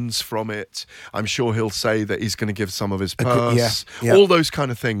donations from it. I'm sure he'll say that he's going to give some of his purse. All those kind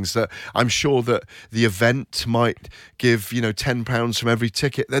of things that I'm sure that the event might give, £10 from every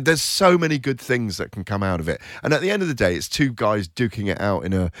ticket. There's so many good things that can come out of it. And at the end of the day, it's two guys duking it out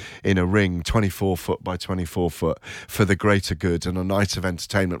in a ring, 24 foot by 24 foot, for the greater good and a night of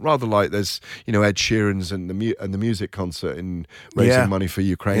entertainment. Rather like there's, Ed Sheeran's and the music concert in raising money for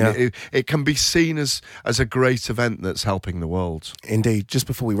Ukraine. It can be seen as a great event that's helping the world. Indeed. Just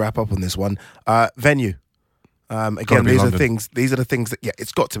before we wrap up on this one, venue. Again, these are the things that,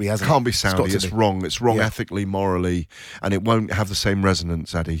 it's got to be, hasn't it? Can't be Saudi. It's wrong. It's wrong ethically, morally, and it won't have the same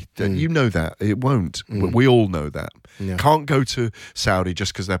resonance, Addy. You know that. It won't. We all know that. Yeah. Can't go to Saudi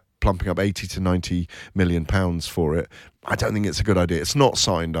just because they're plumping up 80 to 90 million pounds for it. I don't think it's a good idea. It's not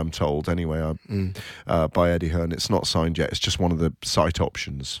signed, I'm told, anyway, by Eddie Hearn. It's not signed yet. It's just one of the site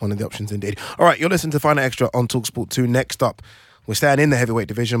options. One of the options, indeed. All right, you're listening to Fight Night Extra on TalkSport 2. Next up, we're staying in the heavyweight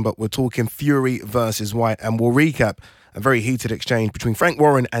division, but we're talking Fury versus White, and we'll recap a very heated exchange between Frank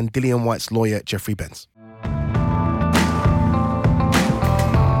Warren and Dillian Whyte's lawyer, Jeffrey Benz.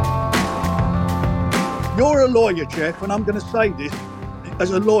 You're a lawyer, Jeff, and I'm going to say this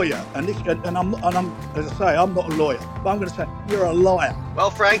as a lawyer, and I'm as I say, I'm not a lawyer, but I'm going to say you're a liar.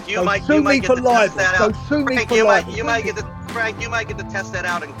 Well, Frank, you might get to test that out. Frank, you might get to test that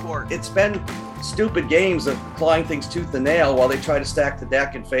out in court. It's been stupid games of clawing things tooth and nail while they try to stack the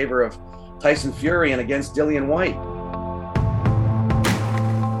deck in favor of Tyson Fury and against Dillian Whyte.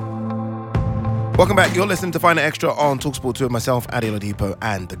 Welcome back. You're listening to Fight Night Extra on TalkSport 2 with myself, Adi Oladipo,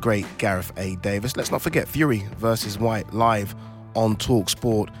 and the great Gareth A. Davis. Let's not forget Fury versus White live on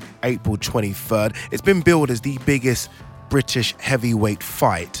TalkSport, April 23rd. It's been billed as the biggest British heavyweight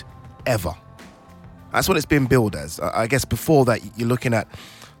fight ever. That's what it's been billed as. I guess before that, you're looking at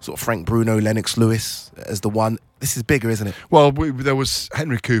sort of Frank Bruno, Lennox Lewis as the one. This is bigger, isn't it? Well, there was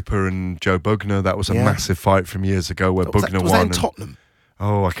Henry Cooper and Joe Bugner. That was a massive fight from years ago where Bugner won. Was that in Tottenham?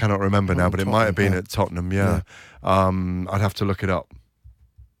 Oh, I cannot remember now, but it might have been at Tottenham, I'd have to look it up.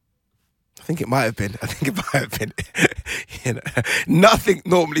 I think it might have been. Nothing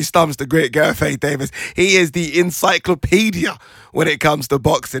normally stumps the great Gareth A. Davis. He is the encyclopedia when it comes to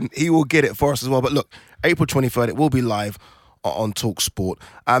boxing. He will get it for us as well. But look, April 23rd, it will be live on TalkSport.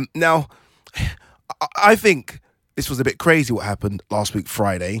 Now, I think this was a bit crazy what happened last week,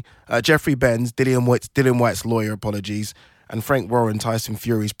 Friday. Jeffrey Benz, Dillian Whyte's lawyer, and Frank Warren, Tyson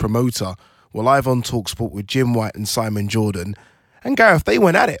Fury's promoter, were live on TalkSport with Jim White and Simon Jordan. And Gareth, they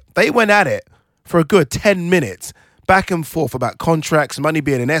went at it. They went at it for a good 10 minutes, back and forth about contracts, money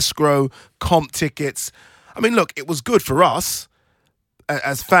being in escrow, comp tickets. I mean, look, it was good for us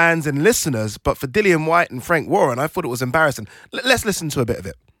as fans and listeners, but for Dillian Whyte and Frank Warren, I thought it was embarrassing. Let's listen to a bit of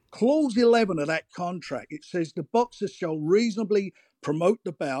it. Clause 11 of that contract, it says the boxers shall reasonably promote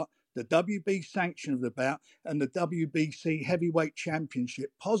the bout, the WB sanction of the bout, and the WBC heavyweight championship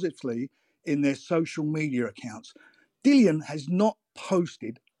positively in their social media accounts. Dillian has not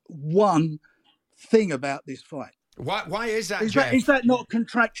posted one thing about this fight. Why is that, Jeff? Is that not a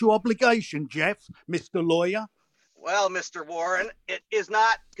contractual obligation, Jeff, Mr. Lawyer? Well, Mr. Warren, it is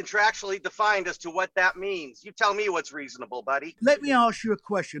not contractually defined as to what that means. You tell me what's reasonable, buddy. Let me ask you a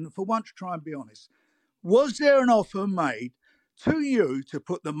question, for once try and be honest. Was there an offer made to you to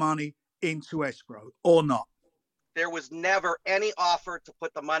put the money into escrow or not? There was never any offer to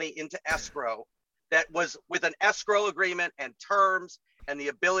put the money into escrow that was with an escrow agreement and terms and the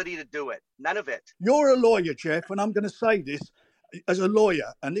ability to do it. None of it. You're a lawyer, Jeff, and I'm going to say this as a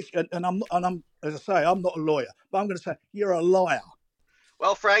lawyer, and I'm as I say, I'm not a lawyer, but I'm going to say you're a liar.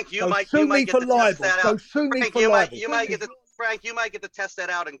 Well, Frank, you might get to test that out. Frank, you might get to test that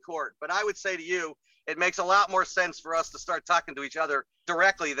out in court. But I would say to you, it makes a lot more sense for us to start talking to each other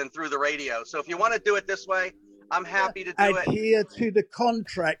directly than through the radio. So if you want to do it this way, I'm happy to do it. Adhere to the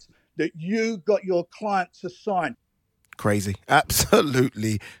contract that you got your client to sign. Crazy.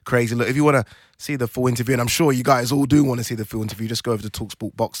 Absolutely crazy. Look, if you want to see the full interview, and I'm sure you guys all do want to see the full interview, just go over to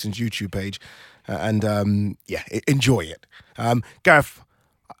TalkSport Boxing's YouTube page and enjoy it. Gareth,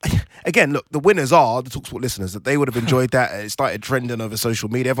 again, look, the winners are the TalkSport listeners. That they would have enjoyed that. It started trending over social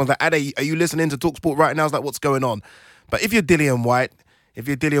media. Everyone's like, Ade, are you listening to TalkSport right now? It's like, what's going on? But if you're Dillian Whyte, if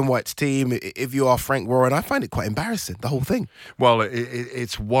you're Dillian Whyte's team, if you are Frank Warren, I find it quite embarrassing, the whole thing. Well, it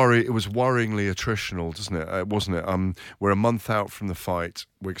was worryingly attritional, doesn't it? Wasn't it? We're a month out from the fight.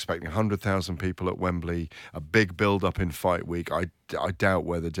 We're expecting 100,000 people at Wembley, a big build-up in fight week. doubt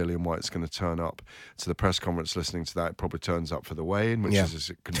whether Dillian White's going to turn up to the press conference. Listening to that, it probably turns up for the weigh-in, which is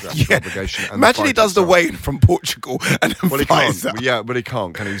his contractual obligation. And imagine he does the weigh-in from Portugal and then he flies can't. out. Yeah, but he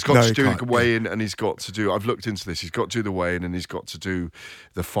can't. Can he? He's got to do the weigh-in, and he's got to do. I've looked into this. He's got to do the weigh-in, and he's got to do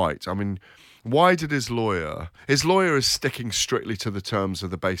the fight. I mean, why did his lawyer is sticking strictly to the terms of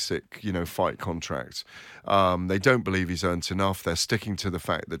the basic, fight contract. They don't believe he's earned enough. They're sticking to the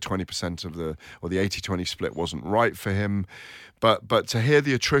fact that 20% of the 80-20 split wasn't right for him. But to hear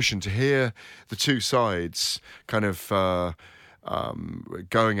the attrition, to hear the two sides kind of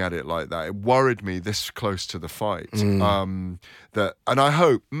going at it like that, it worried me this close to the fight. And I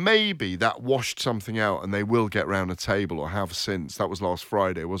hope maybe that washed something out, and they will get round a table, or have since. That was last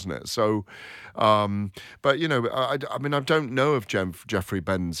Friday, wasn't it? So, but I mean, I don't know of Jeffrey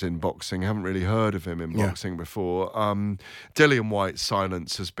Benz in boxing. I haven't really heard of him in boxing before. Dillian White's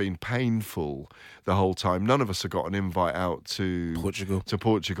silence has been painful the whole time. None of us have got an invite out to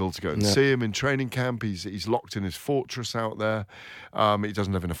Portugal to go and see him in training camp. He's locked in his fortress out there. He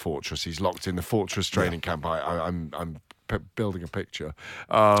doesn't live in a fortress. He's locked in the fortress training camp. I'm building a picture.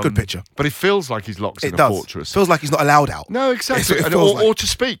 It's a good picture. But it feels like he's locked in a fortress. It feels like he's not allowed out. No, exactly. Or to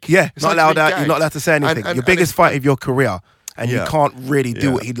speak. Yeah, it's not allowed out. You're not allowed to say anything. Your biggest fight of your career. And you can't really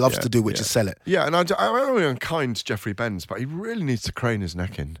do what he loves to do, which is sell it. Yeah, and I don't want to be unkind to Jeffrey Benz, but he really needs to crane his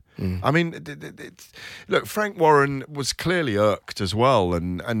neck in. I mean, look, Frank Warren was clearly irked as well.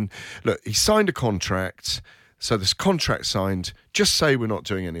 And look, he signed a contract. So this contract signed, just say we're not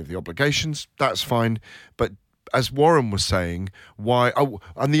doing any of the obligations. That's fine. But as Warren was saying, why? Oh,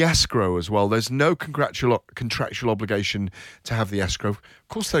 and the escrow as well. There's no contractual obligation to have the escrow. Of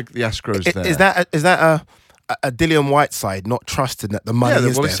course, the escrow is there. Is that a Dillian White side not trusting that the money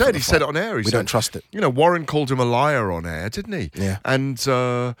is there? He said it on air. He said, don't trust it. Warren called him a liar on air, didn't he? Yeah. And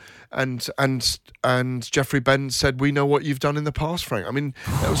Jeffrey Benz said, "We know what you've done in the past, Frank." I mean,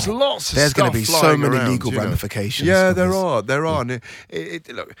 there was lots of There's stuff going to be so flying many around, legal ramifications. Yeah, there are. And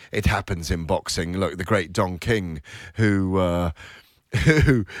look, it happens in boxing. Look, the great Don King, who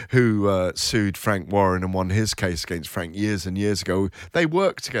sued Frank Warren and won his case against Frank years and years ago. They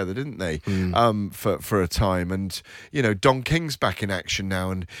worked together, didn't they? For a time, and Don King's back in action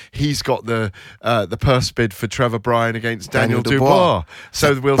now, and he's got the purse bid for Trevor Bryan against Daniel Dubois.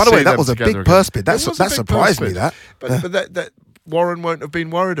 So we'll. By the see way, that them was a together big again. purse bid. That surprised me. But that Warren won't have been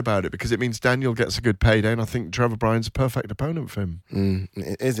worried about it because it means Daniel gets a good payday, and I think Trevor Bryan's a perfect opponent for him.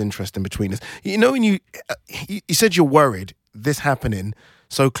 It is interesting between us. When you said you're worried this happening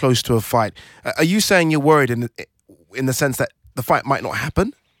so close to a fight, are you saying you're worried in the sense that the fight might not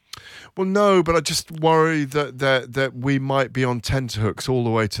happen? Well, no, but I just worry that we might be on tenterhooks all the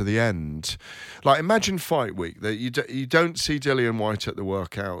way to the end. Like, imagine fight week that you don't see Dillian White at the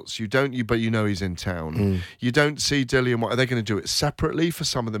workouts. But he's in town. You don't see Dillian White. Are they going to do it separately for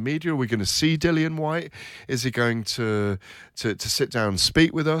some of the media? Are we going to see Dillian White? Is he going to sit down and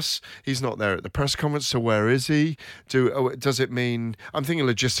speak with us? He's not there at the press conference, so where is he? Does it mean? I'm thinking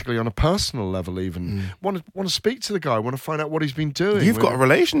logistically on a personal level, even want to speak to the guy. Want to find out what he's been doing. You've got a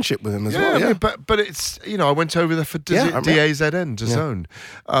relationship with him as well. I mean, but it's I went over there for DAZN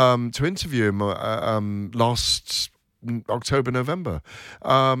DAZN to interview him last October, November.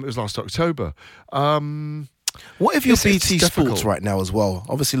 It was last October. What if you're BT Sports right now as well?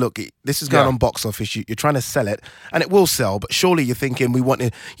 Obviously, look, this is going on Box Office. You're trying to sell it, and it will sell. But surely you're thinking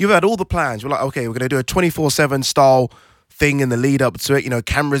you've had all the plans. You're like, okay, we're going to do a 24/7 style thing in the lead up to it.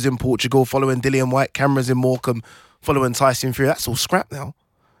 Cameras in Portugal following Dillian White, cameras in Morecambe following Tyson Fury. That's all scrap now.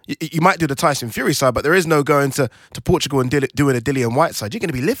 You might do the Tyson Fury side, but there is no going to Portugal and doing a Dillian White side. You're going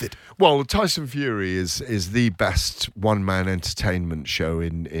to be livid. Well, Tyson Fury is the best one-man entertainment show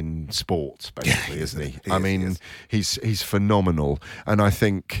in sports, basically, isn't he? I mean, he's phenomenal. And I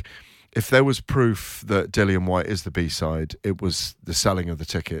think if there was proof that Dillian White is the B-side, it was the selling of the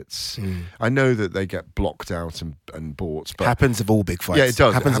tickets. I know that they get blocked out and bought. But happens of all big fights. Yeah, it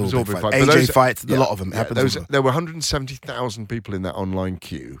does. Happens of all big fights. AJ fights, a lot of them. There were 170,000 people in that online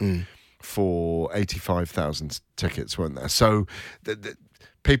queue for 85,000 tickets, weren't there? So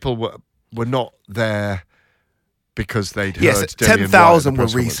people were not there because they'd heard 10,000 were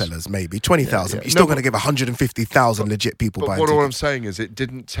resellers, maybe 20,000. You're still going to give 150,000 legit people buying tickets. What I'm saying is, it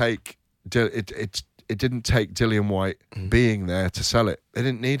didn't take Dillian White being there to sell it. They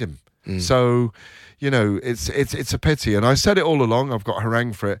didn't need him. So, it's a pity. And I said it all along. I've got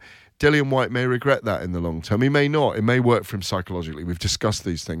harangue for it. Dillian White may regret that in the long term. He may not. It may work for him psychologically. We've discussed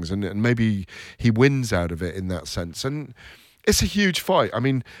these things, and maybe he wins out of it in that sense. And It's a huge fight. I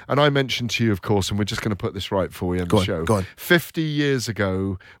mean, and I mentioned to you, of course, and we're just going to put this right for you on the show. Go on. 50 years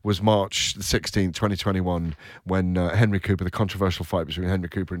ago was March the 16th, 2021, when Henry Cooper, the controversial fight between Henry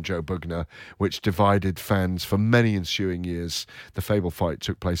Cooper and Joe Bugner, which divided fans for many ensuing years. The fabled fight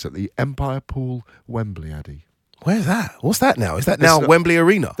took place at the Empire Pool, Wembley, Addy. Where's that? What's that now? Is that now Wembley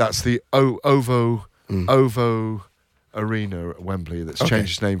Arena? That's the OVO Arena at Wembley that's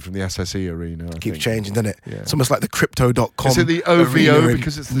changed its name from the SSE Arena. Keeps changing, doesn't it? Yeah. It's almost like the Crypto.com. Is it the OVO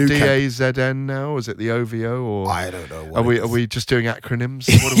because it's the DAZN now? Is it the OVO? Or I don't know. Are we just doing acronyms?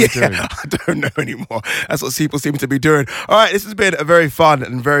 What are we doing? I don't know anymore. That's what people seem to be doing. All right, this has been a very fun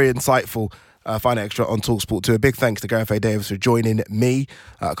and very insightful Fight Night Extra on TalkSport 2. A big thanks to Gareth A. Davis for joining me.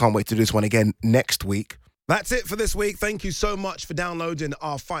 I can't wait to do this one again next week. That's it for this week. Thank you so much for downloading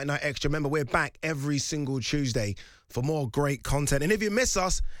our Fight Night Extra. Remember, we're back every single Tuesday for more great content. And if you miss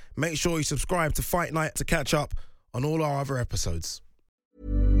us, make sure you subscribe to Fight Night to catch up on all our other episodes.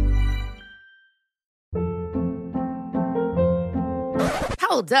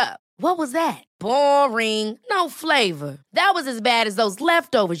 Hold up. What was that? Boring. No flavor. That was as bad as those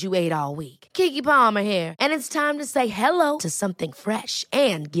leftovers you ate all week. Keke Palmer here. And it's time to say hello to something fresh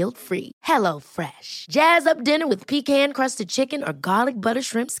and guilt-free. Hello Fresh. Jazz up dinner with pecan-crusted chicken or garlic butter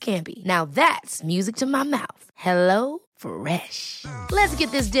shrimp scampi. Now that's music to my mouth. Hello Fresh. Let's get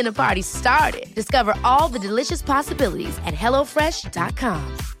this dinner party started. Discover all the delicious possibilities at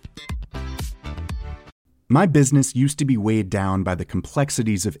HelloFresh.com. My business used to be weighed down by the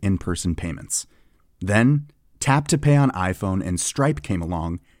complexities of in-person payments. Then, Tap to Pay on iPhone and Stripe came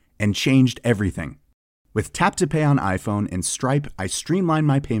along and changed everything. With Tap to Pay on iPhone and Stripe, I streamlined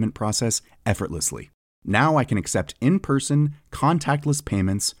my payment process effortlessly. Now I can accept in-person, contactless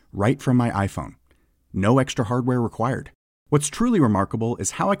payments right from my iPhone. No extra hardware required. What's truly remarkable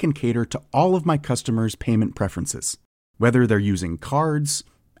is how I can cater to all of my customers' payment preferences. Whether they're using cards,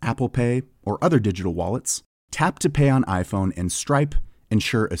 Apple Pay, or other digital wallets, Tap to Pay on iPhone and Stripe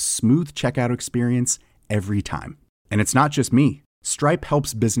ensure a smooth checkout experience every time. And it's not just me. Stripe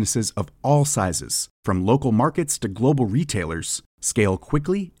helps businesses of all sizes, from local markets to global retailers, scale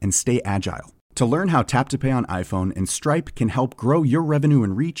quickly and stay agile. To learn how Tap to Pay on iPhone and Stripe can help grow your revenue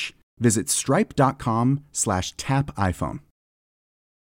and reach, visit stripe.com/tapiphone.